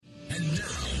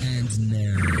And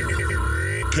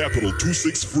now, Capital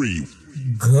 263.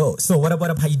 go. So what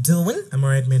up? How you doing? I'm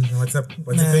alright, man. What's up?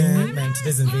 What's it going? Man,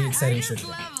 today's a very exciting show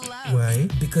today. Why?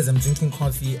 Because I'm drinking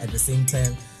coffee at the same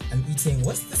time I'm eating,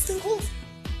 what's this thing called?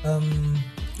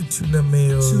 Tuna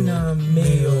mayo.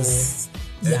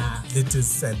 Yeah. Lettuce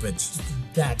sandwich.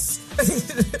 That's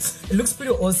it looks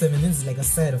pretty awesome, and then there's like a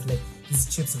side of like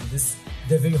these chips with this.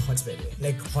 They're very hot, by the way.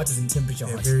 Like hot is in temperature.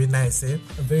 Yeah, hot. very nice, eh?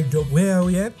 Very dope. Where are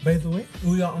we at, by the way?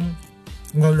 We are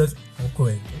Well, let's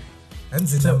okay. And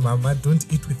So- mama, don't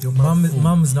eat with your mom.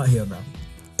 Mom's not here, bro.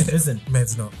 Listen,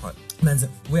 Man's not hot. man,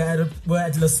 we're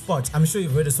at Le Spot. I'm sure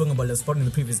you've heard a song about Le Spot in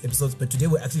the previous episodes, but today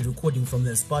we're actually recording from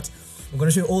Le Spot. We're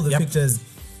gonna show you all the pictures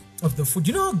of the food.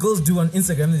 You know how girls do on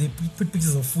Instagram? They put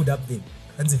pictures of food up there.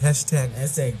 And the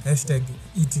hashtag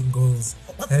eating goals.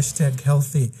 Hashtag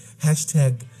healthy.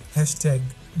 Hashtag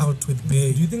out with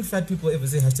bae. Do you think fat people ever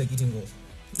say hashtag eating goals?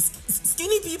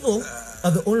 Skinny people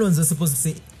are the only ones that are supposed to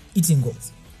say eating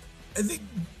goals. I think.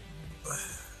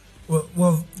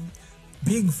 Well,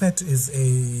 being fat is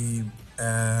a.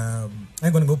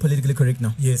 I'm gonna go politically correct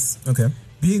now. Yes. Okay.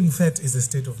 Being fat is a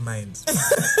state of mind.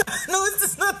 No, it's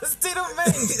just not a state of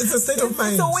mind. It's a state of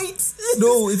mind. It's a weight.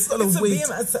 No, it's not It's a weight.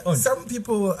 BMI. Some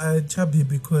people are chubby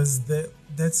because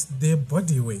that's their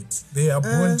body weight. They are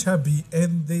born chubby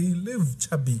and they live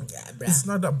chubby. Yeah, bruh. It's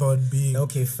not about being.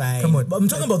 Okay, fine. Come on. But I'm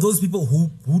talking about those people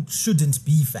who shouldn't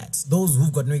be fat. Those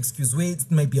who've got no excuse. Where it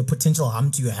might be a potential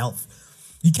harm to your health.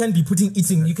 You can't be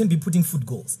putting food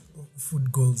goals.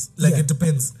 Food goals. Like, Yeah. it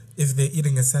depends. If they're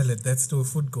eating a salad, that's still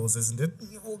food goals, isn't it?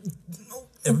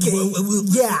 Okay,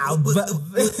 yeah, but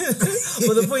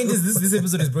the point is, this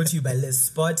episode is brought to you by Les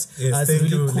Spot. Yes, it's a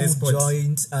thank you, really Les cool Spot.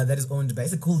 joint that is owned by.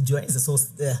 It's a cool joint. It's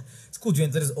a cool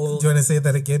joint that is all. Do you want to say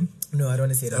that again? No, I don't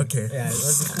want to say that. Okay. Yeah, it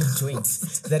was a cool joint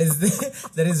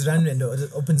that is run and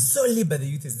open solely by the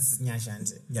youth. This is Nyasha and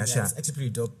Onai. Nyasha. Yeah, it's actually pretty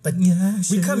dope. But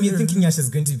Nyasha. we come here thinking Nyasha is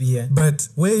going to be here. But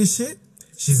where is she?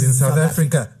 She's in South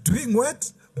Africa. Doing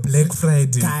what? Black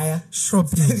Friday. Kaya.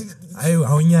 Shopping.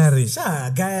 Ayo,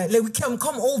 Sure, guy. Like, we can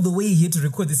come all the way here to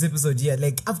record this episode here.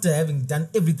 Like, after having done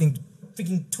everything,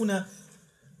 freaking tuna,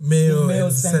 mayo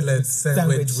and sandwich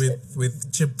sandwich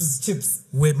with chips. chips,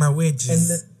 With my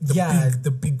wedges. And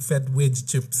The big fat wedge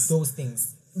chips. those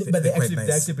things. But They're they're quite actually nice.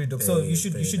 they're actually pretty dope. So Very, you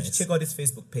should very nice. check out his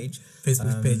Facebook page.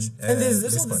 Facebook page. And there's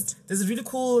Les also Spot. there's a really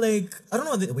cool, like, I don't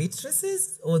know, are they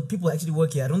waitresses or people who actually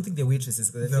work here? I don't think they're waitresses.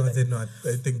 'Cause I feel No, like they're not.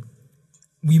 I think.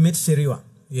 we met Sheriwa.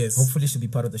 Yes. Hopefully she'll be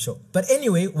part of the show. But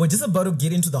anyway, we're just about to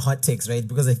get into the hot takes, right?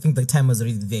 Because I think the time was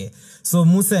already there. So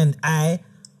Musa and I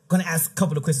gonna ask a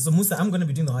couple of questions. So Musa, I'm gonna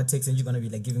be doing the hot takes and you're gonna be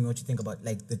like giving me what you think about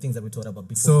like the things that we talked about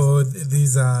before. So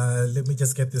these are, let me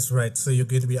just get this right. So you're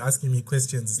going to be asking me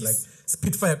questions like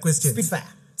Spitfire questions.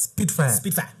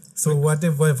 Spitfire. So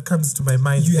whatever comes to my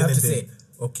mind. You then have to and say. then.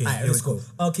 Okay, Alright, here let's we go.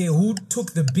 Okay, who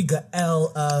took the bigger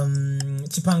L,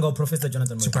 Chipanga or Professor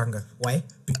Jonathan Moy? Chipanga. Why?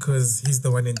 Because he's the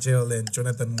one in jail and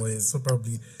Jonathan Moy is so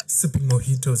probably sipping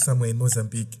mojito somewhere in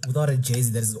Mozambique. Without a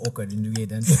Jay-Z, that is awkward and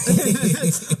weird.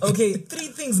 Okay, 3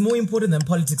 things more important than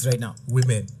politics right now.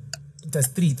 Women, That's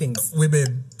 3 things.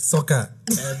 soccer,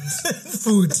 and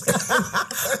food.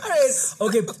 Alright.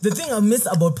 Okay, the thing I miss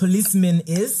about policemen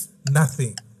is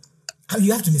Nothing.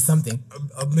 you have to miss something.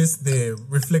 I miss the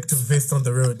reflective vest on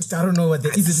the road. I don't know what the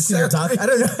is it in the dark. I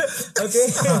don't know. Okay.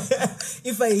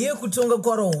 If I hear Kutonga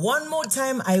Kwaro one more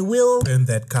time, I will. In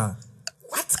that car.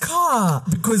 What car?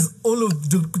 Because all of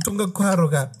the Kutonga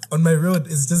Kwaroga on my road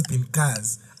is just been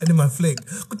cars. And in my flag,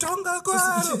 Kutonga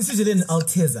Kwaro. It's usually an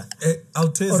Alteza.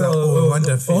 Alteza or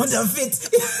Honda Fit. Honda Fit.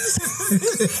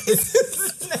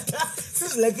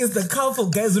 Seems like it's the car for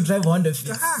guys who drive Honda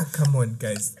Fit. Come on,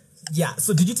 guys. Yeah.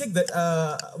 So did you take that?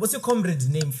 What's your comrade's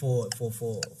name for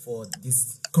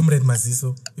this? Comrade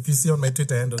Maziso. If you see on my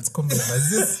Twitter handle, it's Comrade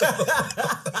Maziso.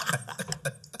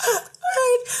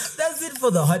 Alright, that's it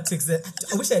for the hot takes. I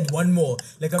wish I had one more.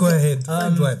 Like, Go ahead.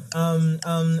 Find one.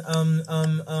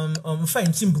 Fine.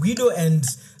 Chimbugwido and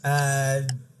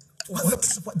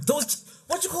What? those.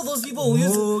 What you call those people who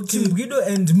use Okay. Chimbugwido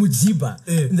and Mujiba?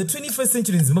 Yeah. In the 21st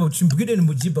century in Zimbabwe, Chimbugwido and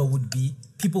Mujiba would be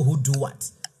people who do what?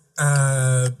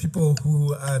 People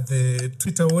who are the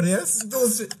Twitter warriors.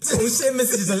 Those share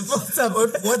messages on WhatsApp.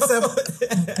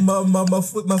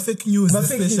 my fake news. My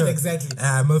fake news, special. exactly.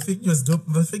 My fake news do.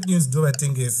 My fake news do. I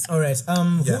think is. All right.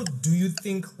 Yeah. Who do you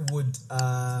think would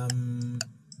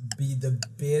be the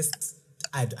best?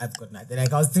 I've got nothing.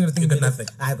 Like I was thinking. You got nothing.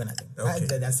 I've got nothing.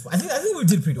 Okay. That's fine. I think we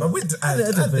did pretty well. Well, I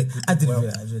did well.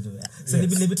 well. So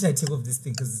Yes. let me try to take off this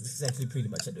thing because it's actually pretty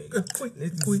much a doing. Quick.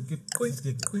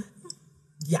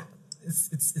 Yeah.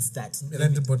 it's that.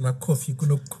 And I bought my coffee.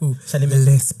 Kuno cool. Shall I make-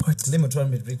 Less spot. Let me try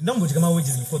and break. No, but you come out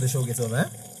wages before the show gets over.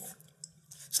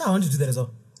 Shall I want to do that as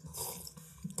well?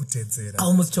 Kutedzera. I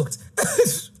almost choked.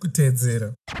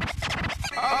 Kutedzera.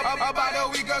 About a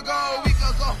week ago.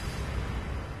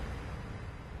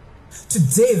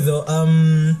 Today though,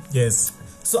 Yes.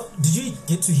 so did you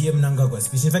get to hear Mnangagwa's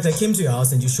speech? In fact, I came to your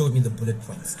house and you showed me the bullet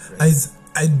points. Right?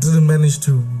 I didn't manage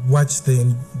to watch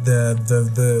the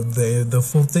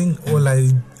full thing.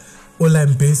 All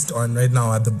I'm based on right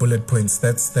now are the bullet points.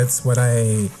 That's what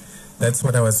I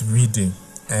was reading.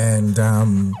 And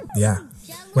yeah.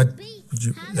 What would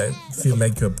you I feel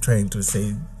like you're trying to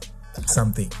say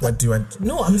something? What do you want?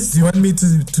 No, I'm just. Do you want me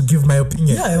to give my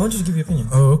opinion? Yeah, I want you to give your opinion.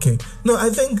 Oh, okay. No, I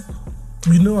think,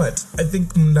 you know what? I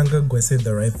think Mnangagwa said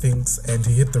the right things and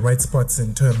he hit the right spots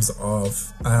in terms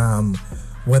of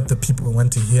what the people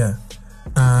want to hear.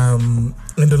 And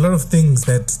a lot of things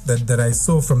that I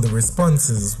saw from the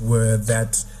responses were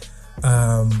that,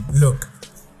 look,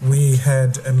 we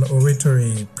had an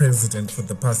oratory president for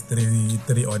the past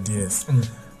 30 odd years,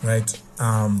 right?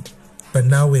 But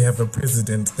now we have a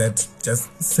president that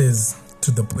just says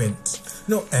to the point.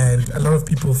 No. And a lot of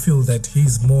people feel that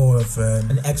he's more of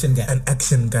An action guy. an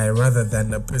action guy rather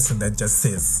than a person that just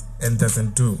says and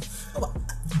doesn't do.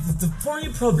 The only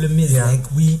problem is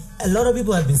a lot of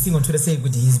people have been seeing on Twitter saying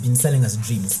he's been selling us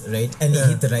dreams, right? And he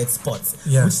hit the right spots,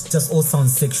 which just all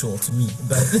sounds sexual to me.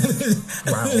 But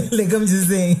Wow. like I'm just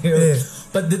saying,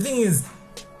 But the thing is,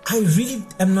 I really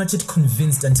am not yet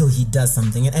convinced until he does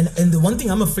something. And the one thing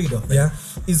I'm afraid of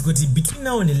is good. Between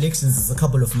now and elections is a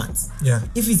couple of months. Yeah.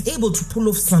 If he's able to pull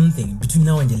off something between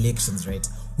now and elections, right?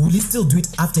 Will he still do it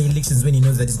after elections when he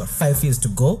knows that he's got 5 years to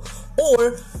go?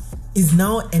 Or is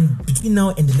now and between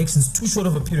now and elections too short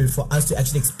of a period for us to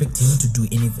actually expect him to do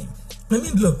anything? I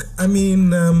mean, look,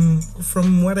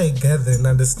 from what I gather and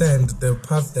understand the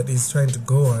path that he's trying to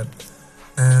go on,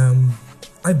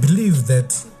 I believe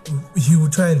that he will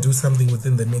try and do something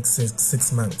within the next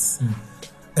six months.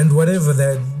 And whatever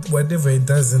he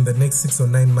does in the next 6 or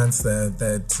 9 months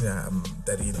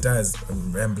that he does,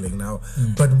 I'm rambling now,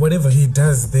 but whatever he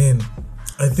does then,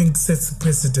 I think sets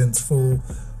precedence for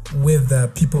whether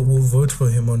people will vote for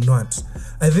him or not.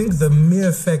 I think the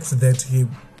mere fact that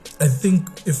I think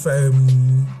if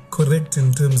I'm correct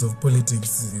in terms of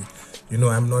politics,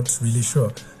 I'm not really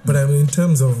sure, but in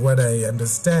terms of what I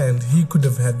understand, he could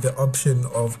have had the option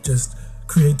of just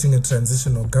creating a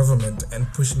transitional government and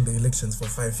pushing the elections for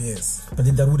 5 years. But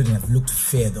then that wouldn't have looked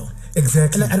fair, though.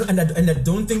 Exactly. And I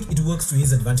don't think it works to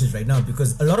his advantage right now,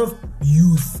 because a lot of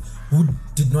youth who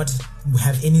did not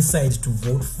have any side to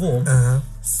vote for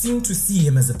seem to see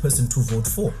him as a person to vote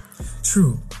for.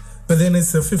 True. But then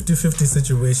it's a 50-50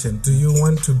 situation. Do you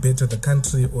want to better the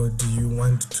country or do you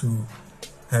want to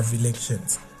have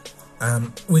elections?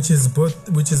 Which is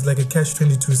like a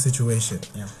catch-22 situation.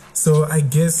 Yeah. So I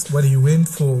guess what he went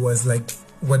for was like,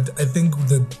 what I think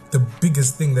the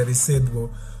biggest thing that he said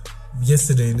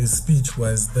yesterday in his speech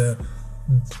was the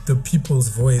people's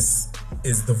voice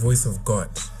is the voice of God.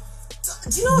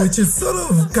 Do you know what? Which is sort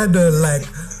of kind of like,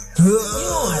 You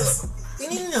know what?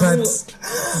 But-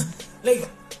 Like,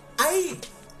 I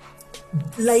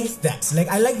like that. Like,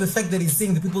 I like the fact that he's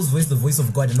saying the people's voice, the voice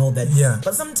of God and all that. Yeah.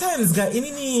 But sometimes,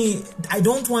 I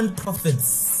don't want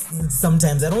prophets.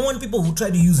 Sometimes I don't want people who try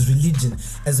to use religion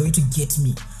as a way to get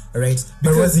me. Right?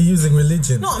 But was he using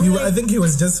religion? No, I mean, I think he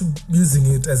was just using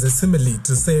it as a simile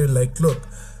to say, like, look,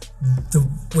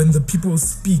 when the people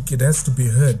speak, it has to be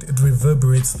heard. It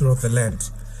reverberates throughout the land.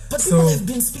 But people have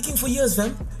been speaking for years,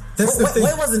 fam. That's the thing.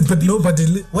 Why wasn't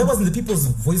the people's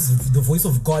voice the voice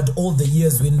of God all the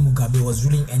years when Mugabe was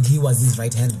ruling and he was his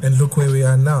right hand? And look where we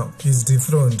are now. He's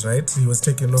dethroned, right? He was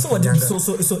taken off. So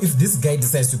if this guy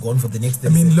decides to go on for the next,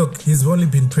 look, he's only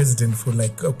been president for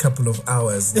like a couple of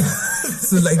hours now.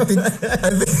 So like, I think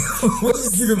we'll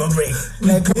just give him a break.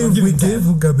 We gave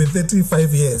Mugabe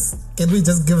 35 years. Can we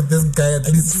just give this guy at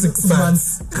least 6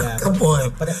 months? Yeah, come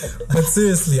on. But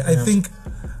seriously, I think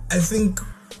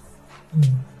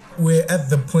we're at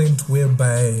the point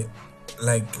whereby,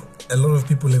 like, a lot of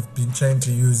people have been trying to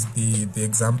use the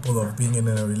example of being in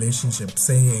a relationship,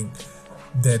 saying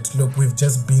that, look, we've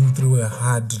just been through a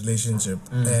hard relationship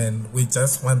and we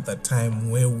just want the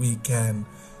time where we can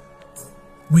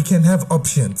have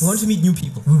options. We want to meet new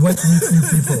people.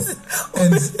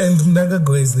 And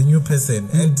Mnangagwa is the new person,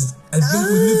 and I think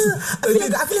we need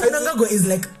to. I feel like Mnangagwa is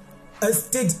like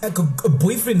a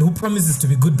boyfriend who promises to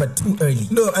be good but too early.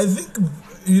 No, I think,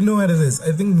 you know what it is?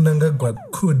 I think Mnangagwa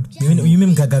could be. You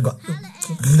mean Mnangagwa?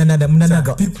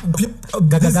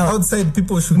 These outside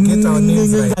people should get our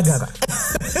names right.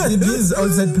 These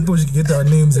outside people should get our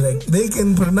names right. They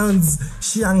can pronounce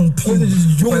Xiang Ping,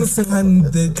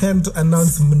 but they can't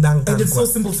announce Mnangagwa. And it's so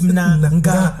simple to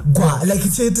Mnangagwa. Like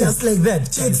it's just like that.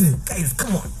 Guys,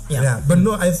 come on. Yeah, but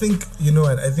no, I think, you know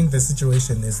what, I think the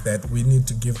situation is that we need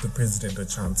to give the president a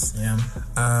chance. Yeah.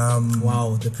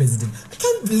 Wow, the president. I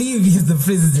can't believe he's the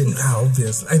president. Yeah,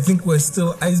 obviously. I think we're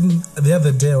still, the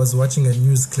other day I was watching a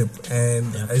news clip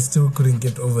and I still couldn't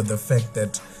get over the fact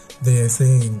that they are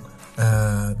saying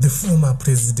the former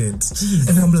president. Jeez.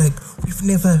 And I'm like, we've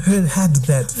never had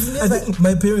that. I think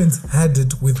my parents had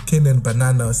it with Ken and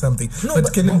Banana or something. No,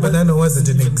 but Ken and Banana wasn't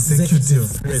an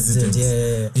executive president.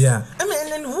 Yeah. I mean,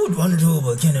 and who would want to know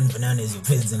about Ken and Banana as your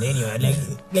president anyway?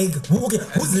 Like, okay,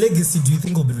 whose legacy do you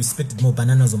think will be respected more,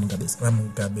 Bananas or Mugabes?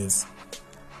 Mugabes.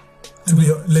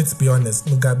 Let's be honest,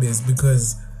 Mugabes,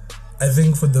 because I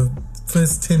think for the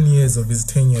first 10 years of his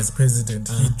tenure as president,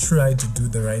 he tried to do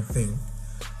the right thing.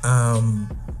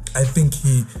 I think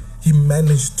he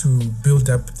managed to build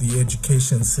up the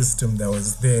education system that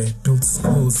was there, built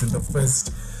schools in the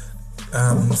first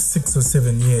 6 or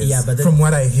 7 years. Yeah, but from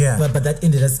what I hear, but that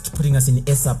ended us putting us in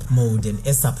ASAP mode, and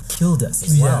ASAP killed us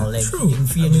as well. Like, true.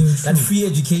 That free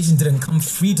education didn't come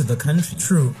free to the country.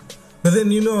 True, but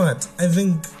then you know what? I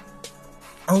think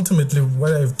ultimately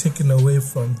what I've taken away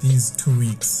from these 2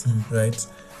 weeks, right,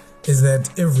 is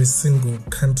that every single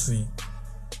country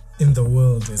in the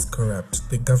world is corrupt.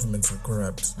 The governments are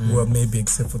corrupt. Well, maybe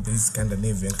except for these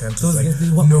Scandinavian countries.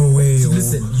 So Norway.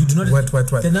 Listen, you do not. What?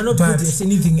 They're not good at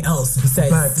anything else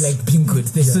besides like being good.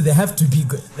 So they have to be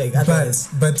good. Like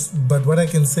but what I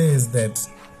can say is that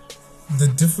the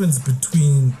difference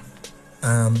between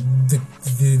the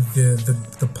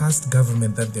past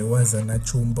government that there was a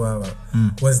Nachumbawa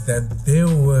was that they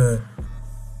were,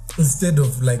 instead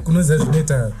of like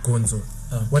Gonzo.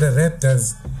 What a rat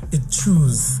does, it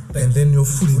chews and then your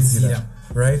food is it,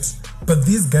 right? But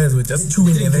these guys were just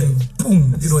chewing and then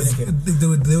boom, it was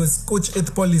there was Scotch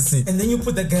 8 policy. And then you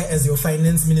put that guy as your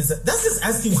finance minister. That's just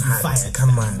asking to be fired.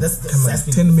 Come on.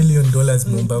 $10 million,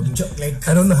 Mumba. Like,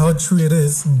 I don't know how true it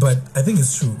is, but I think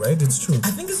it's true, right? It's true.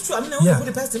 I think it's true. I mean, I wouldn't put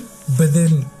it past him. But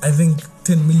then I think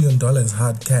 $10 million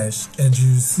hard cash, and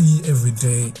you see every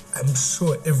day, I'm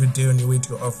sure every day on your way to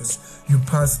your office, you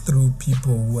pass through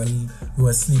people who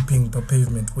are sleeping per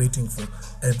pavement waiting for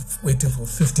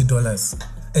 $50.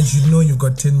 And you know you've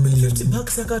got 10 million.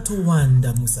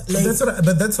 $50 Musa. Like,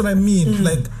 that's what I mean.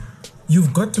 Like,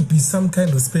 you've got to be some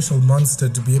kind of special monster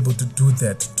to be able to do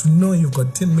that. To know you've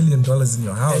got $10 million in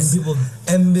your house.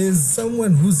 And there's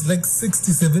someone who's like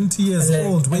 60, 70 years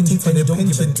old waiting for their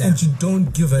pension and you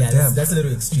don't give a damn. That's a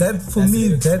little extreme. That, for me,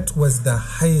 that was the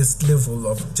highest level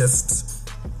of just...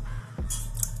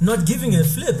 not giving a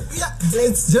flip. Yeah,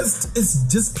 it's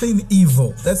just plain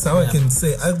evil. That's how I can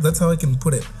say. That's how I can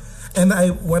put it. And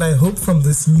what I hope from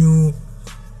this new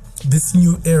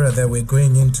era that we're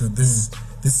going into, this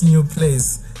new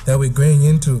place that we're going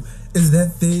into, is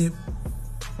that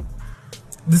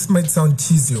this might sound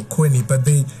cheesy or corny, but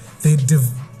they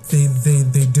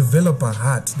develop a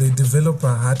heart. They develop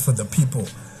a heart for the people,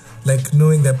 like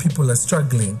knowing that people are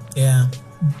struggling. Yeah.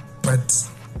 But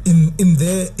in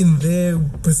their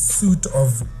pursuit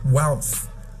of wealth,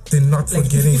 they're not like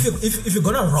forgetting. If you're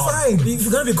gonna rob, fine. If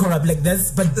you're gonna be corrupt, like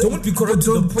that's, but don't be corrupt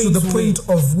to the point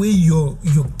of where you're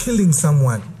killing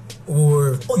someone,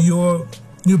 or you're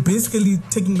basically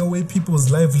taking away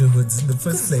people's livelihoods in the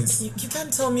first place. You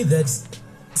can't tell me that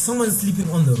someone's sleeping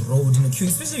on the road in a queue,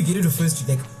 especially if you get to the first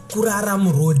street, like Kuraram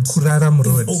Road. It's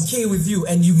okay with you,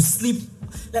 and you sleep.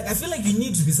 Like, I feel like you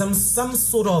need to be some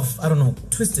sort of, I don't know,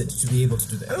 twisted to be able to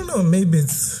do that. I don't know, maybe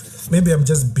I'm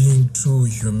just being too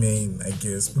humane, I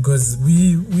guess, because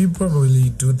we probably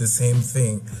do the same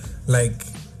thing. Like,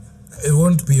 it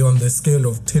won't be on the scale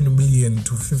of 10 million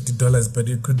to $50, but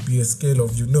it could be a scale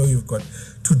of, you've got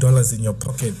 $2 in your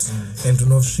pocket and to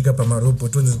know shika pa maropo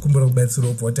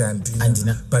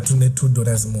but you need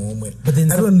 $2 more. But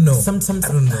then I don't know. I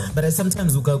don't know. But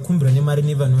sometimes in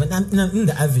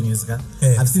the avenues,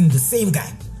 I've seen the same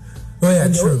guy. Oh yeah,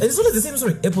 and true. It's always the same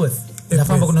story.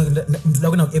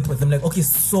 I'm like, okay,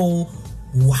 so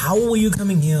how were you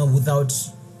coming here without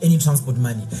any transport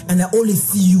money? And I always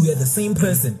see you as the same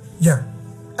person. Yeah.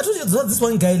 I told you this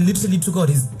one guy literally took out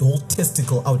his whole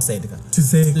testicle outside to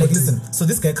say, like, listen. So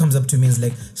this guy comes up to me and is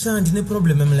like, Shan, no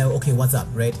problem. I'm like, okay, what's up,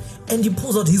 right? And he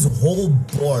pulls out his whole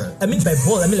ball. I mean, by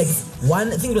ball, I mean like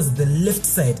one. I think it was the left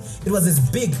side. It was as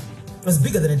big. It was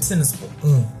bigger than a tennis ball.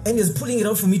 And he was pulling it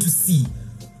out for me to see.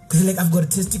 Because like, I've got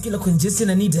testicular congestion,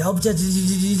 I need help. I'm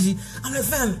like,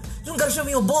 fam, you don't gotta show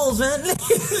me your balls, man.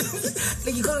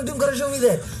 Like you don't gotta show me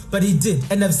that. But he did.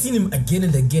 And I've seen him again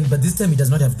and again, but this time he does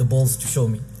not have the balls to show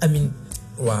me. I mean,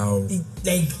 wow. He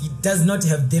does not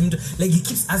have them to, like, he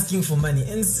keeps asking for money.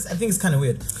 And I think it's kind of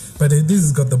weird. But at least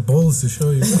he's got the balls to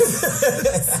show you.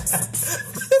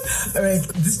 Alright,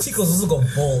 this chick has also got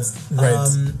balls. Right.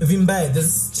 Vimbai,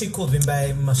 there's this chick called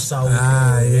Vimbai Mashau.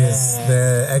 Yes,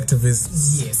 the activist.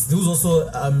 Yes, there was also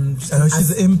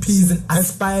she's an MP. She's an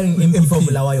aspiring MP for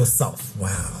Bulawayo South. Wow.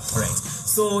 Right.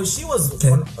 So she was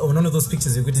on one of those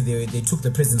pictures. They took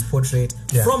the president's portrait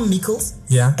from Mikkels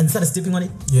and started stepping on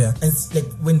it. Yeah. And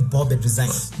like when Bob had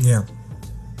resigned. Yeah.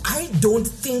 I don't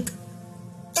think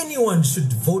anyone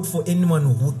should vote for anyone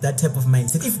with that type of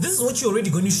mindset. If this is what you're already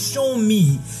going to show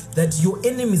me, that your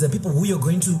enemies are people who you're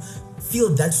going to feel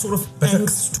that sort of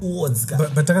angst towards.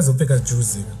 But Takazopeka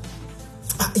Juicy.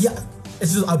 Yeah,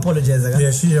 it's just, I apologize.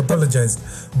 Yeah, she apologized.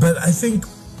 But I think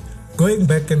going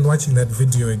back and watching that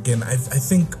video again, I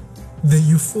think the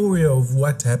euphoria of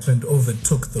what happened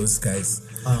overtook those guys.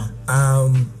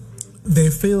 They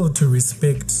failed to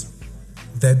respect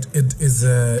that it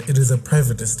is a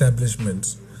private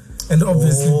establishment, and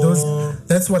obviously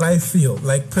that's what I feel.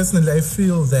 Like personally, I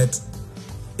feel that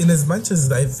in as much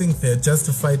as I think they're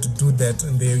justified to do that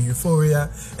and their euphoria,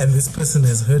 and this person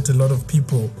has hurt a lot of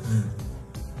people,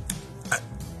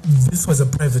 this was a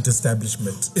private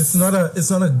establishment. It's not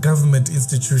a government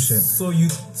institution. So you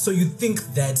think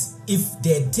that if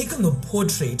they had taken the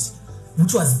portrait,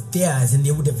 which was theirs, and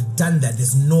they would have done that,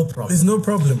 there's no problem. There's no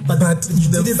problem. But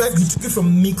the fact you took it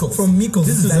from Mikkels.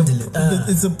 This is vandalism.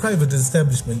 It's a private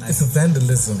establishment. It's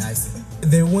vandalism. I see.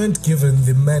 They weren't given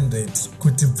the mandate.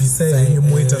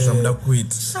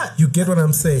 You get what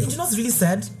I'm saying? You know what's really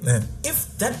sad? Yeah.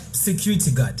 If that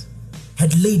security guard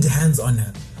had laid hands on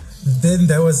her, then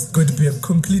that was going to be a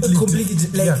completely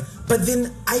But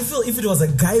then I feel if it was a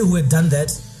guy who had done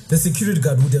that, the security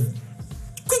guard would have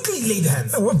quickly laid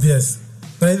hands. Obvious.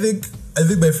 But I think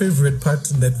my favorite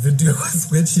part in that video was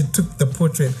when she took the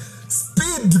portrait,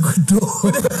 speed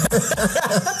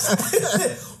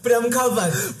But I'm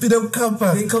covered. Then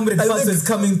comrade Faso is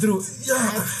coming through.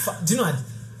 Yeah. Do you know what?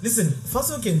 Listen,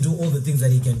 Faso can do all the things that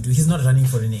he can do. He's not running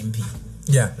for an MP.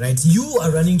 Yeah. Right? You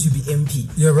are running to be MP.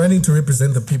 You're running to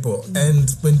represent the people. And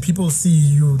when people see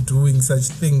you doing such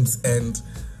things and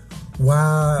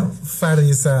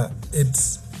Farisa,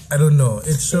 it's, I don't know,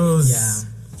 it shows,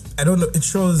 I don't know, it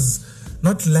shows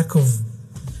not lack of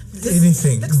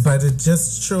anything, but it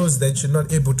just shows that you're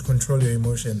not able to control your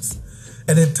emotions.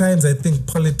 And at times, I think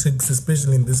politics,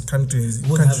 especially in this country,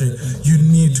 you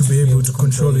need to be able to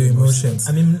control your emotions.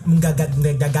 I mean,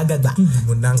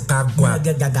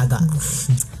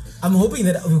 I'm hoping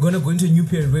that we're going to go into a new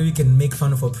period where we can make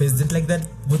fun of our president like that,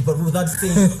 but without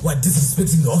saying,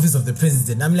 disrespecting the office of the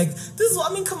president. I'm like,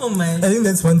 come on, man. I think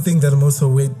that's one thing that I'm also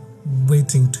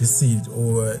waiting to see,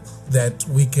 or that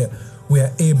we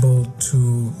are able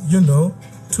to,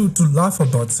 to laugh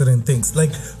about certain things.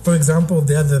 Like, for example,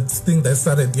 the other thing that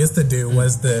started yesterday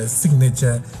was the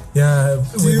signature. Yeah,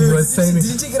 when he was signing. Did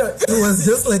you check it out? It was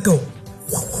just like a...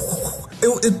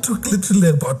 It took literally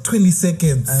about 20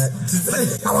 seconds.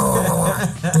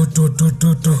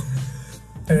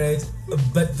 Alright.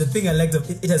 But the thing I liked of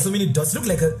it has so many dots. It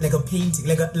looked like a painting,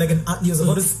 like an art. He was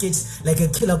about to sketch like a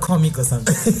killer comic or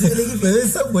something. But then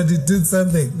somebody did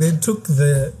something. They took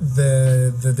the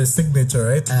signature,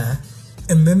 right?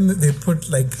 And then they put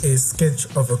like a sketch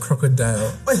of a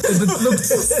crocodile. And it looked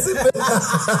similar.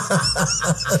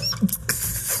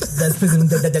 That's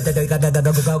President. You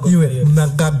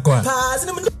Nagagwa.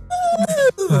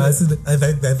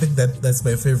 I think that's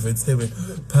my favorite statement.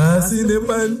 Passing the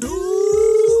mandu.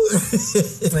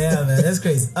 Yeah, man, that's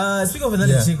crazy. Speaking of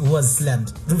another chick who was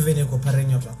slammed,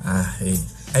 hey.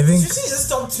 I think should she just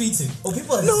stop tweeting? Or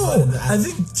people are I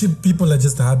think people are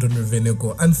just hard on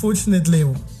Ruveneko. Unfortunately,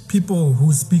 people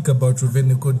who speak about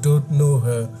Ruveneko don't know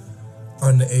her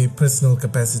on a personal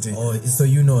capacity. Oh, so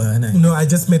you know her, huh? No, I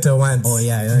just met her once. Oh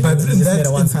yeah, but you just met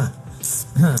her once, huh?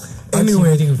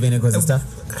 Anyway, Ruveneko and stuff.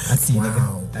 I see.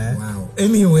 Wow.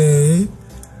 Anyway,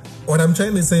 what I'm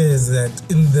trying to say is that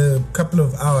in the couple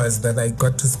of hours that I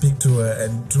got to speak to her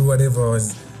and do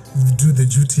do the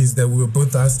duties that we were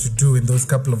both asked to do in those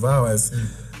couple of hours,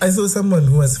 I saw someone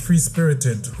who was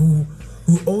free-spirited, who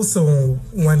also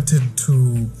wanted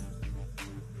to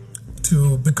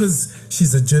because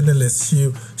she's a journalist,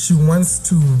 she wants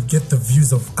to get the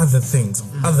views of other things,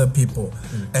 of other people,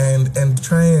 and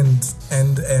try and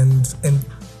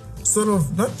sort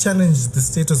of not challenge the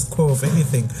status quo of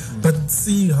anything, but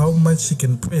see how much she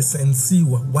can press and see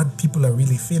what people are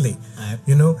really feeling,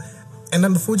 you know. And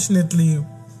unfortunately,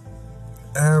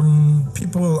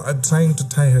 people are trying to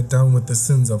tie her down with the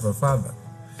sins of her father,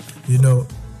 you know.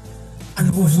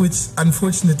 Which,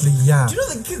 unfortunately, yeah. Do you know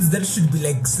the kids that should be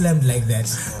like slammed like that?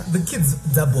 The kids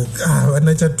double.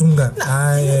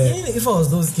 If I was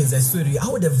those kids, I swear to you, I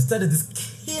would have started this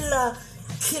killer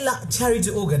charity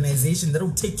organization that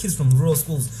would take kids from rural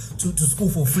schools to school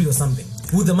for free or something.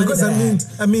 With the money because that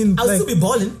I mean, I'll like, still be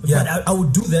balling, yeah. but I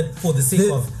would do that for the sake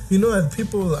of. You know,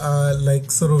 people are like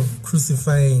sort of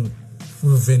crucifying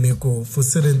Ruveneko for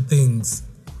certain things,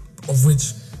 of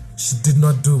which she did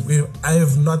not do. I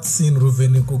have not seen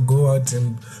Ruveneko go out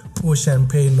and pour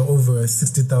champagne over a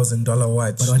 $60,000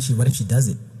 watch. But what if she does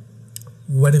it?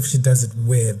 What if she does it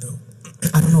where though?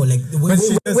 I don't know. Like, what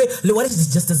if she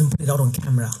just doesn't put it out on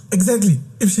camera? Exactly.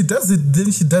 If she does it,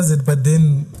 then she does it. But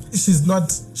then she's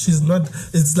not.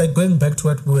 It's like going back to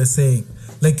what we were saying.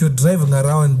 Like you're driving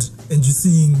around and you're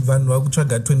seeing Van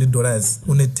Waguchaga $20,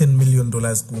 on a $10 million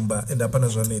kumba and apana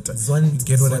zoneta.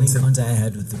 Get what I'm saying? Encounter I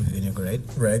had with Ruveneko, right?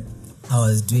 Right. I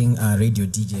was doing a radio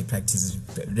DJ practice,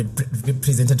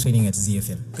 presenter training at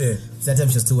ZFM. Yeah. So that time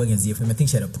she was still working at ZFM. I think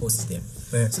she had a post there.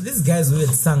 Yeah. So these guys who had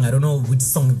sung, I don't know which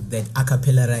song that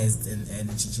acapella-ized, and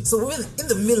so we were in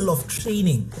the middle of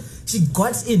training. She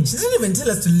got in. She didn't even tell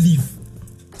us to leave.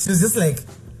 She was just like,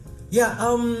 yeah,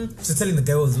 she's telling the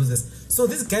guy who was doing this. So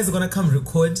these guys are gonna come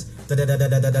record da.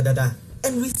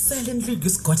 And we silently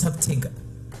just got up Tinker.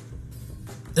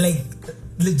 Like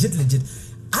legit.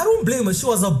 I don't blame her. She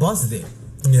was a boss there.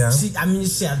 Yeah. She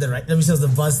had the right. She was the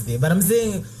boss there. But I'm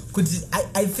saying,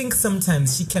 I think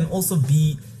sometimes she can also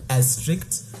be as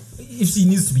strict if she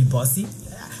needs to be bossy.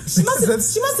 She must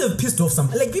have pissed off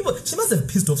someone. Like people, she must have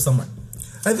pissed off someone.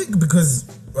 I think because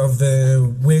of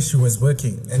the way she was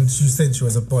working, and she said she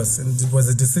was a boss, and it was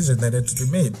a decision that had to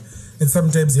be made. And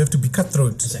sometimes you have to be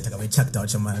cutthroat. We chucked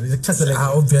out your man.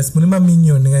 Obvious. Munima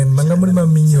minion. I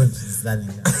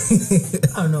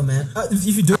don't know, man.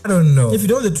 If you don't, I don't know. If you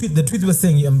don't, the tweet was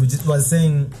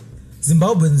saying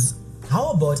Zimbabweans, how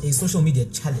about a social media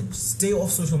challenge? Stay off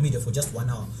social media for just 1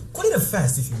 hour. Call it a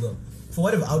fast, if you will. For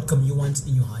whatever outcome you want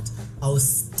in your heart, I will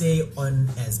stay on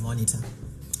as monitor.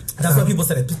 That's why people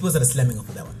started slamming up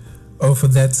for that one. Oh, for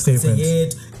that statement.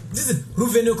 Listen,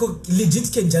 Ruveneko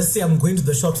legit can just say, I'm going to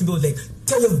the shops. And go like,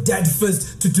 tell your dad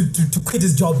first to quit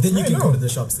his job, then you can go to the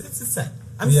shops. It's sad.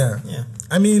 Yeah.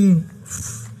 I mean,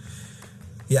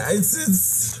 yeah,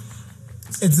 it's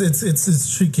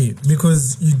tricky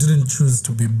because you didn't choose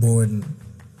to be born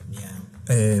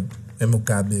a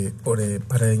Mugabe or a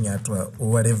Paranyatwa or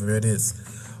whatever it is.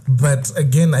 But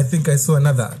again, I think I saw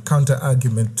another counter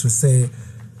argument to say,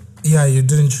 yeah, you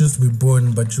didn't choose to be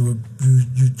born, but you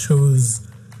chose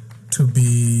to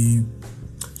be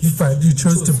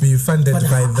to be funded by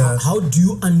the. How do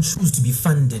you unchoose to be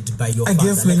funded by your father?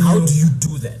 Guess how do you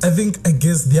do that? I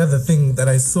guess the other thing that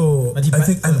I saw,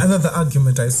 another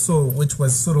argument I saw, which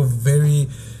was sort of very,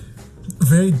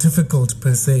 very difficult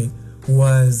per se,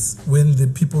 was when the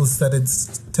people started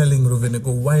telling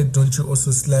Ruveneko, why don't you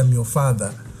also slam your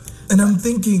father? And I'm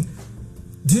thinking,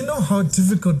 do you know how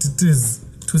difficult it is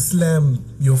to slam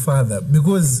your father?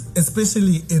 Because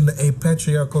especially in a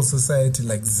patriarchal society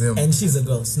like Zim, and she's a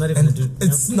girl, it's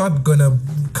not gonna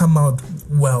come out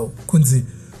well. Kunzi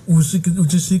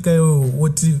uchishika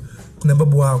woti kuna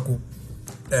babu wako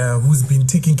who's been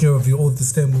taking care of you all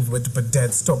this time, but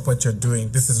dad, stop what you're doing,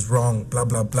 this is wrong, blah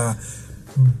blah blah.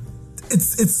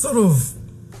 It's sort of,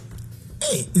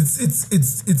 hey,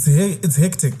 it's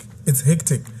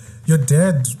hectic. Your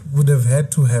dad would have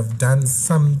had to have done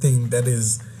something that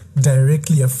is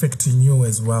directly affecting you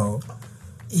as well.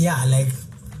 Yeah, like,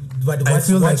 but watch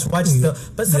the.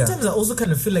 But sometimes I also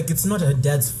kind of feel like it's not her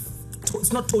dad's.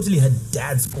 It's not totally her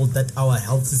dad's fault that our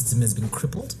health system has been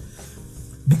crippled,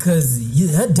 because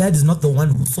her dad is not the one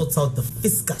who sorts out the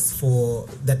fiscus for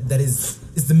that. That is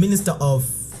the Minister of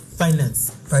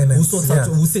Finance who sorts out,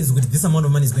 who says this amount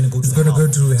of money is going to go to health.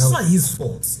 It's not his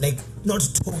fault. Like, not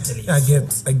totally. I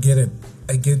get it.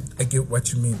 I get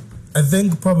what you mean. I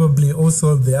think probably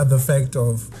also the other fact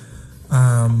of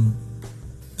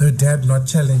her dad not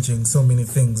challenging so many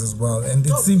things as well, and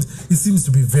it seems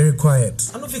to be very quiet.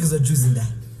 I don't think there's a Jews in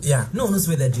that. Yeah. No one knows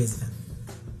where that Jews is.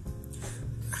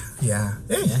 Yeah.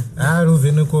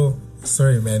 Ruveneko.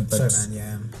 Sorry, man. But sorry,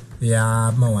 man.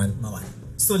 Yeah, Mawan.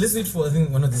 So let's wait for, I think,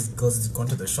 one of these girls to go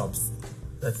to the shops.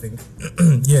 I think.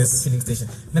 Yes. The filling station.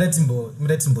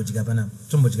 Miratimbo jigabana.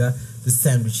 Tumbo jiga the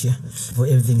sandwich here for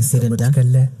everything said and done.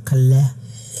 Kale.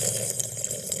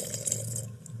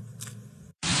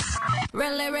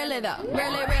 Really though.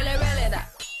 Really though.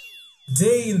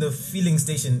 Today in the filling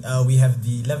station, we have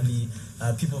the lovely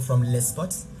people from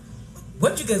Spot.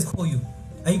 What do you guys call you?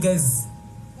 Are you guys?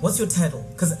 What's your title?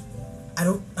 Because I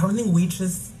don't think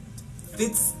waitress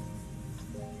fits.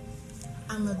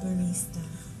 I'm a barista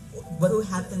What? who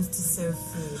happens to serve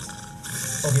food.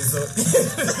 Okay, so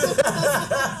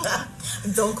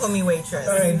Don't call me waitress.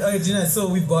 all right, Gina. So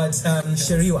we've got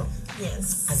Sheriwa.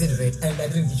 Yes. I said it right, and I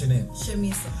didn't get your name.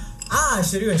 Shamiso.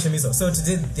 Sheriwa and Shamiso. So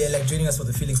today they're like joining us for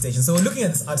the filling station. So we're looking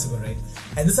at this article, right?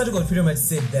 And this article pretty much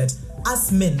said that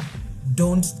us men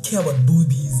don't care about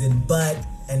boobies and butt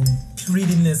and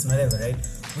prettiness and whatever, right?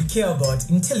 We care about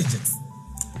intelligence.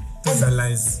 Those are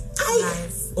lies.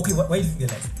 Lies. Okay, why do you think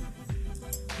they're lies?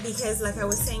 Because like I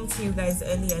was saying to you guys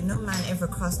earlier, no man ever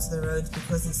crossed the road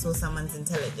because he saw someone's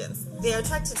intelligence. They're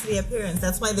attracted to the appearance.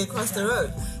 That's why they cross the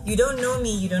road. You don't know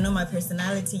me. You don't know my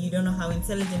personality. You don't know how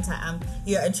intelligent I am.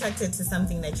 You're attracted to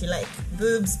something that you like.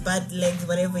 Boobs, butt, legs,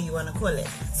 whatever you want to call it.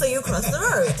 So you cross the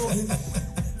road.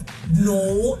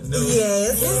 No.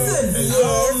 Yes.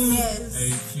 Listen. Yes. I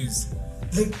refuse.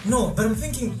 Like, no, but I'm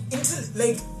thinking,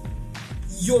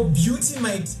 your beauty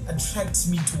might attract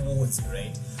me towards,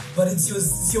 right? But it's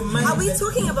your mind. Are we that-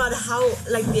 talking about how,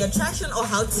 like, the attraction or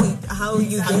how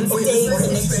you Okay, can stay so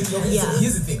connected? Yeah.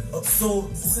 here's the thing. So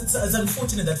it's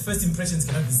unfortunate that first impressions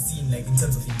cannot be seen, like, in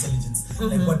terms of intelligence.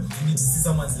 Like, what you need to see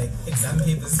someone's like exam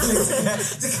papers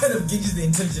to kind of gauge the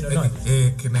intelligent or not.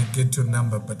 Hey, can I get your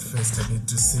number? But first, I need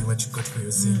to see what you got for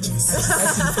your CGs.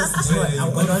 I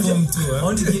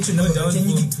want to get your number. Let's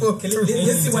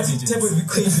see what type of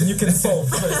equation you can solve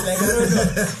first. Like, I don't know.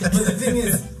 But the thing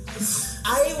is,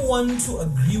 I want to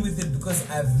agree with it because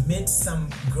I've met some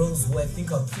girls who I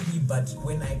think are pretty, but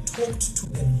when I talked to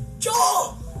them, do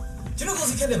you know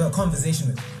girls you can't have a conversation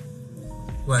with?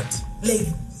 What? Like,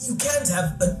 you can't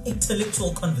have an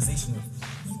intellectual conversation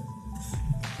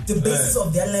with. The basis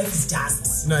of their life is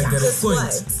just. No, I got a Just point.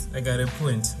 what? I got a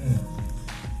point.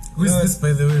 Who is this,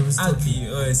 by the way? Who's talking? Ugly.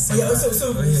 Oh,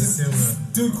 So this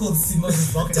Simba. dude called Simba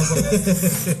was rocking up on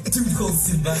us. Dude called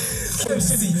Simba came to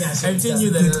see Nyasha. I'm telling you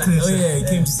that. Oh yeah, he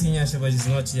came to see Nyasha, but he's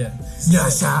not here.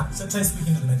 Nyasha. So try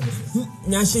speaking to the mechanism.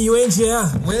 Nyasha, you ain't here.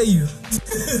 Where are you?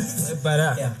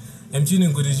 But Yeah. I'm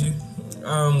tuning good as you.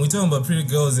 We're talking about pretty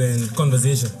girls and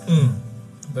conversation.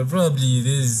 But probably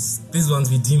these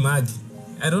ones we deem ugly.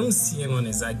 I don't see anyone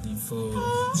as ugly for.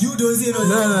 You don't see no.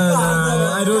 No.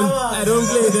 I don't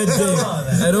play that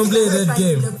game. I don't play that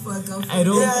game. I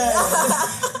don't.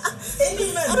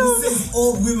 Any man who says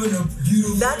all women are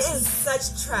beautiful That is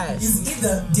such trash. is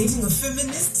either dating a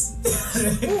feminist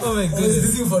Oh my or is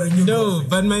goodness. looking for a new No, girlfriend.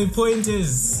 but my point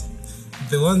is,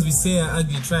 the ones we say are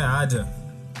ugly, try harder.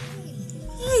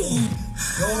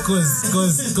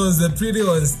 Because the pretty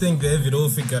ones think they have it all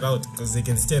figured out because they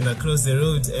can stand across the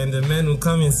road and the man will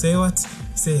come and say what?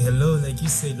 Say hello, like you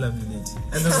said, lovely lady.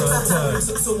 And that's what I thought.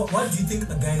 So what do you think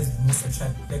a guy is most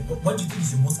attractive? Like, what do you think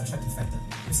is your most attractive factor?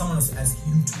 If someone was to ask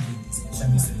you two ladies,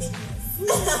 Shamiso and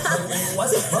Sheriwa,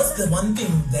 what's the one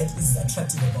thing that is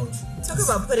attractive about you? Talk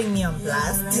about putting me on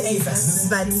blast.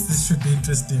 But This should be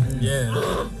interesting. Yeah,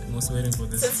 I was waiting for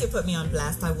this. since you put me on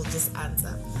blast, I will just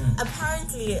answer.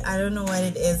 Apparently, I don't know what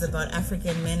it is about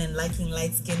African men and liking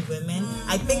light-skinned women.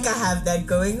 I think I have that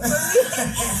going for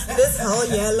me. This whole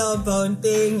yellow bone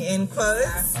thing, in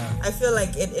quotes, I feel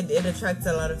like it attracts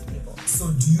a lot of people. So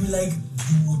do you like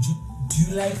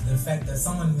the fact that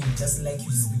someone may just like you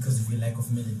just because of your lack of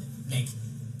melanin? Like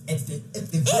at the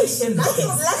very end of it.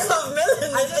 Lack of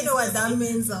melanin. I don't know what that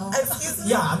means. Excuse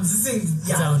me. Yeah, I'm just saying.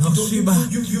 Yeah, Down of Sheba.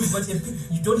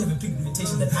 you don't have a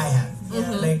pigmentation that I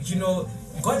have. Like, you know,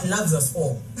 God loves us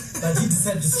all, but He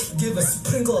decided to give a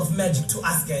sprinkle of magic to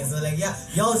us guys. So like, yeah,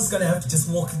 y'all just gonna have to just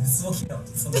walk it out,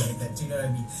 something like that. You know what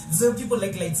I mean? So people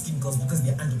like light skinned girls because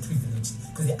they're underprivileged,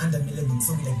 because they're under melanin.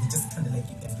 So they just kind of like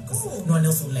you guys because no one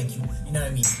else will like you. You know what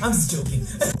I mean? I'm just joking.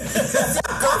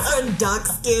 Girlfriend dark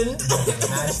skinned.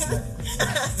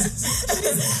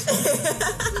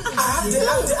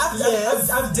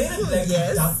 I've dated like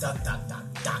Yes. darker.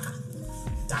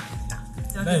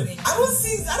 Babe, I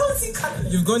don't see color.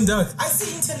 you've gone dark. I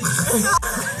see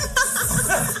intelligence.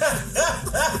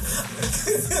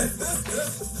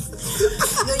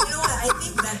 No, you know what? I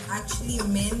think that actually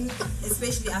men,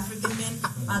 especially African men,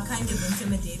 are kind of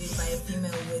intimidated by a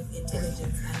female with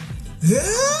intelligence and beauty.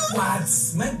 Yeah. What?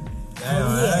 Man.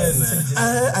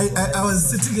 I was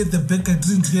sitting at the back. I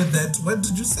didn't hear that. What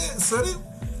did you say? Sorry.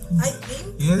 I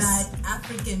think Yes. that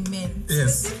African men,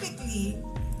 Yes. specifically,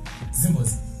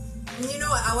 Symbols. you know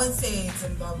what? I won't say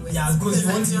Zimbabwe. Yeah, because you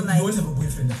I won't feel have a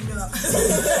boyfriend. you know,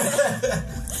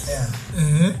 Yeah.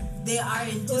 they are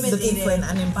looking intimidated for an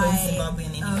unemployed by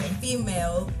Zimbabwean a anyway.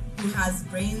 female who has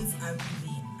brains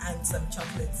and some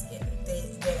chocolate skin.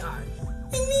 They are.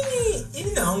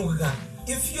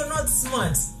 If you're not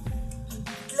smart,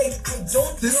 like I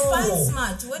don't know. Fun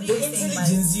smart. What do your you think?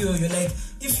 intelligence, you're like,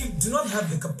 if you do not have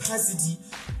the capacity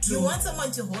to, You want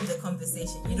someone to hold the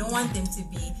conversation. You don't want them to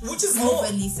be which is more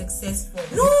overly successful.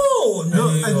 No,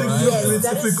 I think Yes,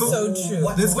 that if we is go, so true.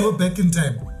 let's go back in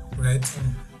time, right?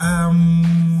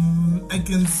 I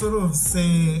can sort of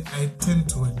say I tend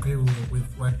to agree with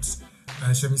what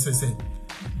Shamiso said,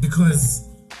 because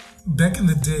back in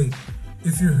the day,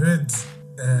 if you heard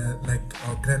like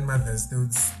our grandmothers, they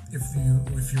would, if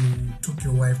you took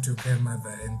your wife to your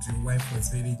grandmother and your wife was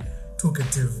very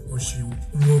talkative or she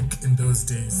woke in those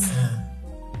days,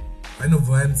 I know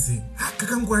Vanzi,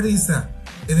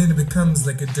 and then it becomes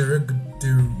like a derogatory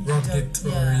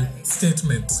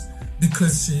statement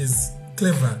because she is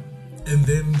clever, and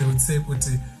then they would say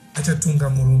achatunga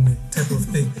murume type of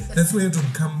thing. That's where it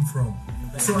would come from.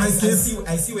 So I guess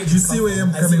I see where you see where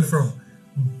I'm coming from.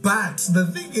 But the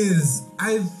thing is,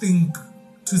 I think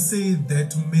to say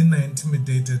that men are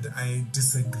intimidated, I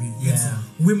disagree. It's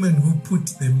women who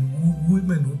put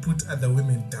other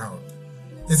women down.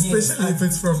 Especially if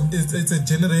it's it's a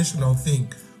generational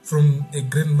thing from a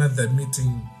grandmother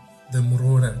meeting the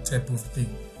Murora type of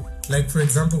thing. Like for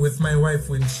example, with my wife,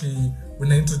 when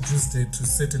I introduced her to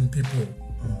certain people,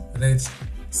 right?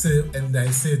 So, and I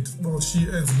said, well, she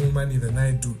earns more money than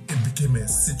I do. It became a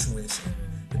situation.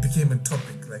 It became a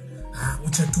topic. Like,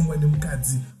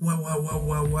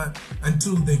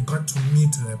 until they got to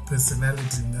meet her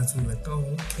personality, and that's when like, oh,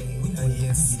 okay,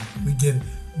 yes, we get it.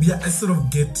 Yeah, I sort of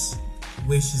get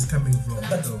where she's coming from.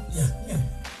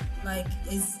 Like,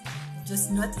 is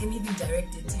just not anything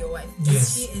directed to your wife. Yes.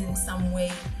 Is she in some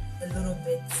way a little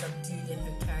bit subdued in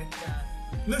her character?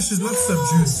 No, she's not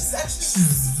subdued.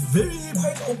 She's very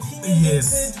quite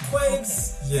opinionated, quite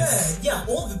yes.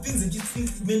 all the things that you think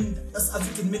men, as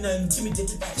African men, are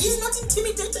intimidated by. He's not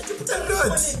intimidated. You put a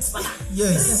ring on it.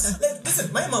 Yes. Like,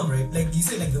 listen, my mom, right? Like you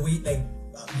say, like the way like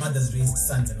mothers raise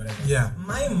sons and whatever. Yeah.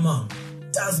 My mom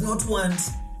does not want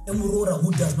a Murora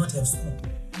who does not have school.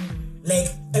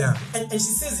 Like, and she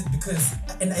says it because,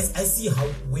 and I see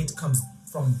where it comes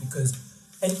from, because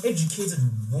an educated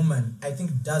woman, I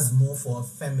think, does more for a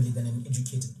family than an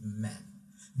educated man.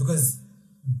 Because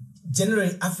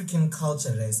generally African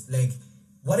culture is like,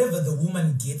 whatever the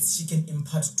woman gets, she can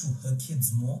impart to her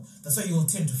kids more. That's why you'll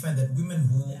tend to find that women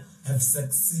who have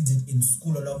succeeded in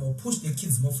school a lot more push their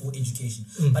kids more for education.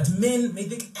 But men may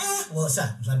think,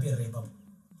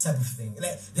 type of thing.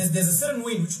 Like there's a certain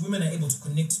way in which women are able to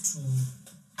connect to.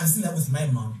 I've seen that with my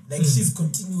mom. Like she's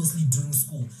continuously doing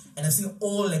school, and I've seen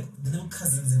all like the little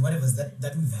cousins and whatever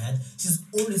that we've had. She's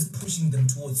always pushing them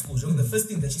towards school. The first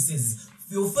thing that she says is,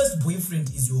 "Your first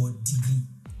boyfriend is your degree,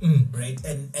 right?"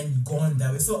 And go on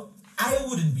that way. So I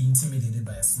wouldn't be intimidated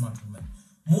by a smart woman,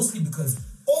 mostly because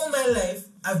all my life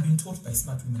I've been taught by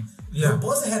smart women. The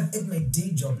boss I have at my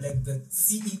day job, like the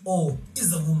CEO,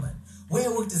 is a woman. Where I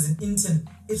worked as an intern,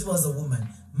 it was a woman.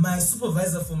 My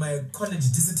supervisor for my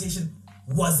college dissertation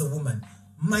was a woman.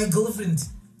 My girlfriend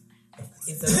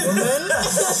is a woman.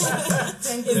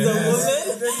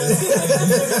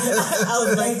 I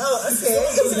was like, oh, okay.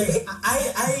 So, like,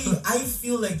 I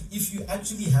feel like if you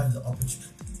actually have the opportunity,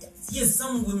 yes,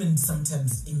 some women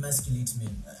sometimes emasculate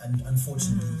men, and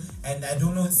unfortunately, and I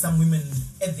don't know, some women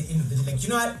at the end of the day, like, you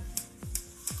know what,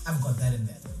 I've got that in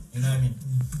there. You know what I mean?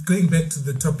 Going back to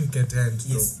the topic at hand.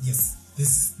 Yes.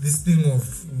 This thing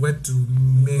of what do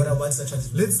men.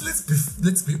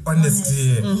 Let's be honest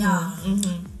here.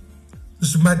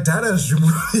 Zvimadhara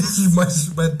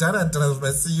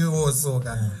CEO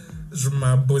soga.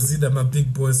 Zvimabosida, my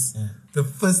big boss. The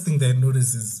first thing they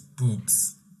notice is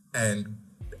boobs and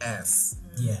ass.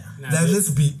 Yeah. Now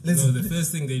the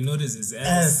first thing they notice is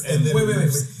ass. And then wait.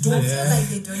 Don't feel like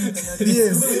they don't even notice.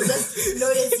 Yes. They just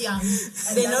notice young.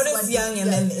 They notice young and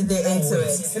then they're into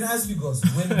it. Can I ask you girls,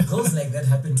 when girls like that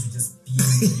happen to just be in the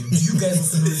video, do you guys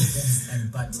also notice boobs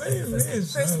and butt?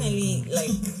 Personally,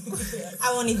 like,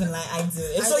 I won't even lie, I do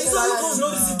it. So you saw girls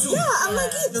notice it too? Yeah, I'm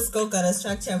like, the skull got a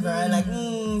structure, bro. Like,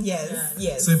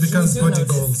 yes. So it becomes You do body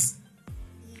notice. goals.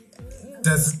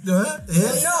 Yes? No.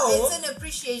 It's an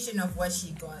appreciation of what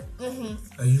she got.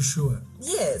 Are you sure?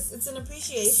 Yes, it's an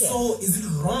appreciation. So is it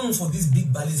wrong for these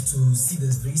big buddies to see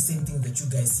the very same thing that you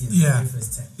guys see at the very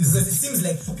first time? Because it seems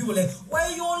like people are like,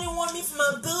 why you only want me for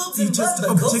my boobs and just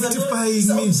butt? objectifying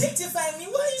me. Objectifying me?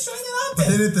 Why are you showing it out But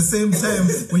there? then at the same time,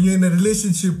 when you're in a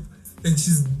relationship and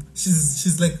she's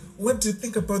she's like, what do you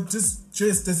think about this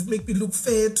dress? Does it make me look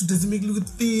fat? Does it make me look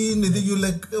thin? And then you're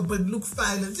like, but look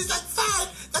fine. And she's like, fine.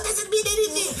 That doesn't mean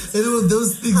anything. And all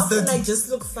those things. How can I just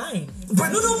look fine?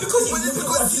 But because you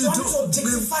want to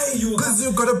objectify you. Because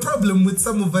you've got a problem with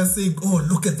some of us saying, oh,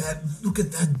 look at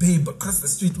that babe across the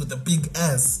street with a big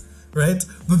ass. Right?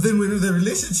 But then when we're in the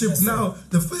relationship now,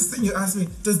 the first thing you ask me,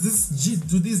 do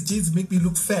these jeans make me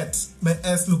look fat? My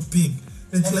ass look big?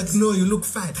 And she's like, no, you look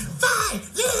fine. Fine!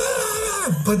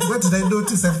 Yeah! But what did I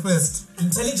notice at first?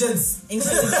 Intelligence.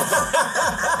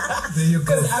 There you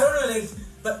go. Because I don't know, like,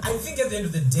 but I think at the end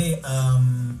of the day,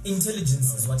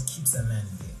 intelligence is what keeps a man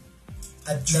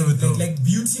there. True, like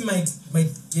beauty might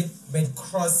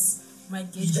cross.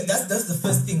 Might get you. That's the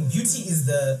first thing. Beauty is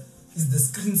the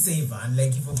screensaver, and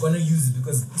like if we're gonna use it,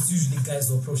 because it's usually guys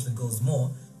who approach the girls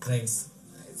more, right? As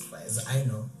far as I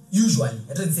know, usually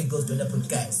I don't say girls don't approach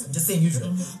guys. I'm just saying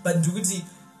usual. But beauty,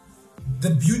 the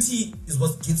beauty is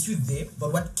what gets you there,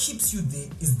 but what keeps you there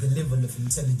is the level of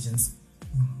intelligence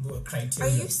criteria.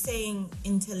 Are you saying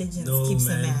intelligence No, keeps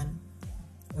man. a man?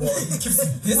 Well, it keeps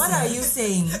this What man. are you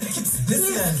saying? It keeps this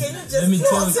Please, man. can you just Let me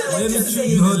tell you. tell Let me just tell say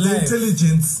you. No, the Life.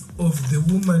 intelligence of the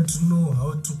woman to know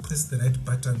how to press the right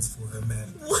buttons for her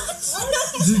man. What?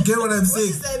 Do you get what I'm saying?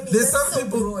 does that mean? There's That's some so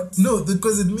people. broad. No,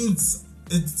 because it means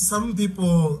some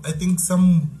people. I think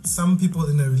some people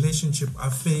in a relationship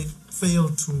are fail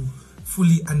to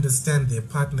fully understand their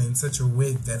partner in such a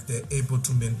way that they're able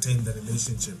to maintain the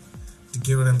relationship. Do you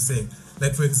get what I'm saying?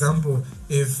 Like, for example,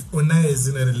 if Onai is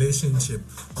in a relationship,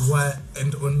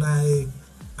 and Onai,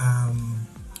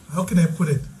 how can I put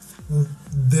it?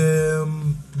 The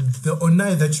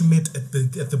Onai that you met at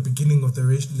the beginning of the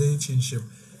relationship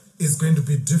is going to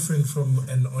be different from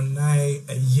an Onai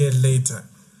a year later,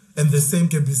 and the same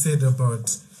can be said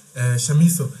about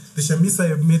Shamiso. The Shamiso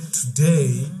I met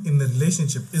today in the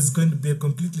relationship is going to be a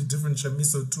completely different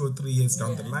Shamiso 2 or 3 years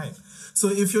down the line. So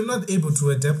if you're not able to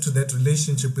adapt to that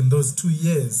relationship in those 2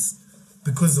 years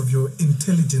because of your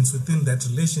intelligence within that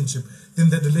relationship, then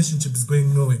that relationship is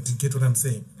going nowhere. Do you get what I'm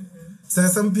saying? So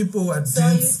some people are So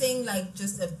are you saying like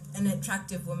just an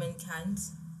attractive woman can't?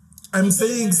 I'm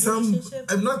saying relationship?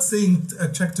 I'm not saying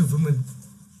attractive women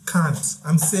can't.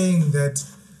 I'm saying that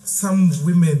some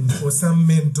women or some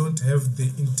men don't have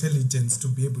the intelligence to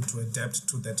be able to adapt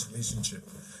to that relationship.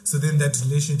 So then that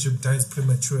relationship dies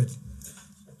prematurely.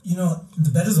 You know,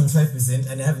 the battery's on 5%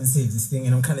 and I haven't saved this thing,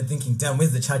 and I'm kind of thinking, damn, where's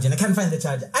the charger? And I can't find the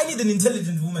charger. I need an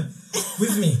intelligent woman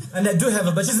with me, and I do have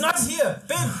her, but she's not here.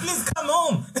 Babe, please come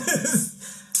home.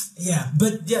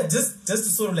 Just to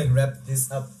sort of like wrap this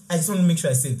up, I just want to make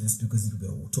sure I save this because it would be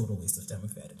a total waste of time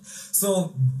if I had it.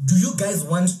 So, do you guys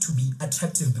want to be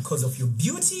attractive because of your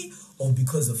beauty or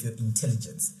because of your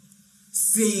intelligence?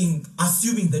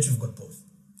 Assuming that you've got both.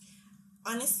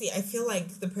 Honestly, I feel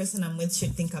like the person I'm with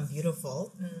should think I'm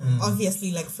beautiful.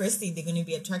 Obviously, like, firstly, they're going to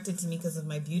be attracted to me because of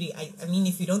my beauty. I mean,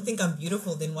 if you don't think I'm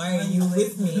beautiful, then why are you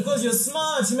with me? Because you're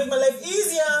smart, you make my life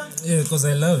easier. Yeah, because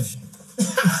I love you.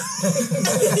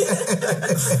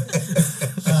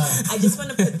 I just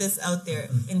want to put this out there.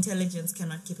 Intelligence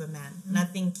cannot keep a man.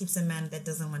 Nothing keeps a man that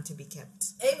doesn't want to be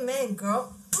kept. Amen,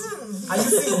 girl. Are you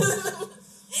single?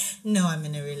 No, I'm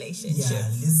in a relationship. Yeah,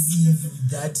 let's see if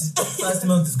that first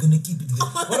month is gonna keep it there.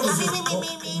 What about you?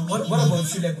 What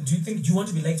about you? Like, do you want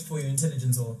to be liked for your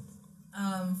intelligence or?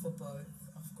 For both,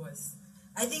 of course.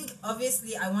 I think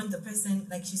obviously I want the person,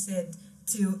 like she said,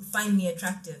 to find me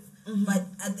attractive. But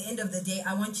at the end of the day,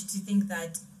 I want you to think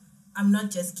that I'm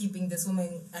not just keeping this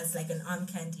woman as like an arm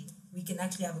candy. We can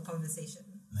actually have a conversation.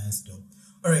 Nice, dope.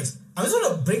 All right, I'm just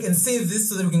gonna break and save this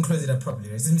so that we can close it up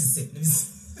properly. Right? Let me see.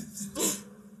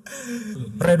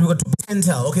 All right, we got to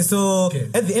Pentel. Okay, so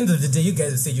at the end of the day, you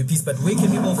guys have said your piece, but where can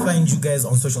people find you guys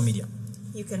on social media?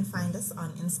 You can find us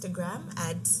on Instagram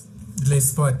at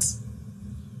Spot.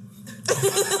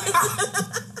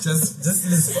 just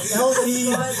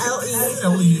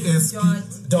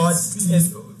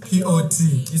LESPOT.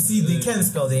 You see, they can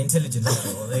spell. They're intelligent.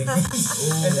 Like,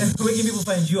 and where can people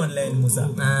find you online, Musa?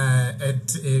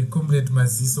 At Comrade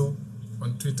Maziso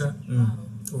on Twitter.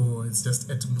 Or it's just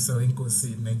at Musa and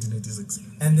Onai 1986.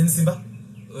 And then Simba?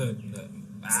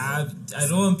 I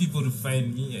don't want people to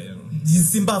find me.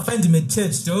 Simba, find him at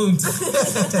church. Don't.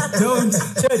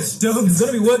 Church, don't. He's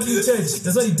going to be working in church.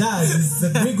 That's what he does.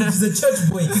 He's a church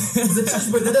boy. He's a church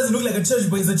boy that doesn't look like a church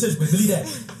boy. He's a church boy. Believe that.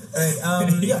 All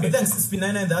right. Yeah, but thanks. It's been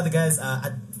Nina and the other guys.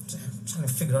 I'm trying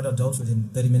to figure out adults within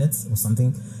 30 minutes or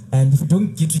something. And if you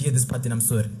don't get to hear this part, then I'm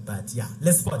sorry. But yeah,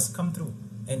 let's Spot. Come through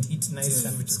and eat nice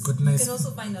sandwiches. Good, You nice. can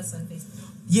also find us on Facebook.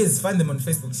 Yes, find them on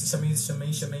Facebook.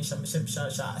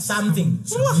 Something.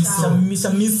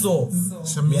 Shamiso.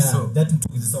 Yeah, that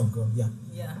is the song, girl. Yeah.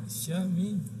 Yeah.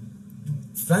 Shami.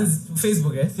 Fran's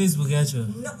Facebook, eh? Facebook,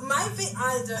 actually. No, my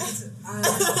I'm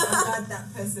not that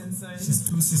person, sorry.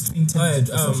 She's too intelligent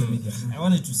for social media. I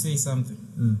wanted to say something.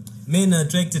 Men are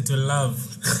attracted to love.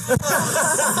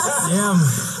 Yeah, man.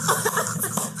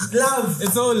 Love.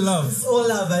 It's all love. It's all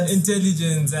love. And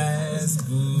Intelligence, ass,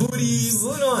 booty.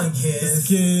 Who no one cares?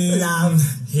 skin, Love.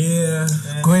 hair.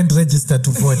 Go and register to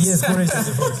vote. Yes, correct.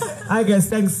 Hi guys,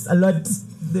 thanks a lot.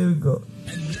 There we go.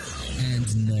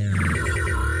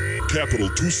 Capital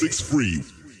 263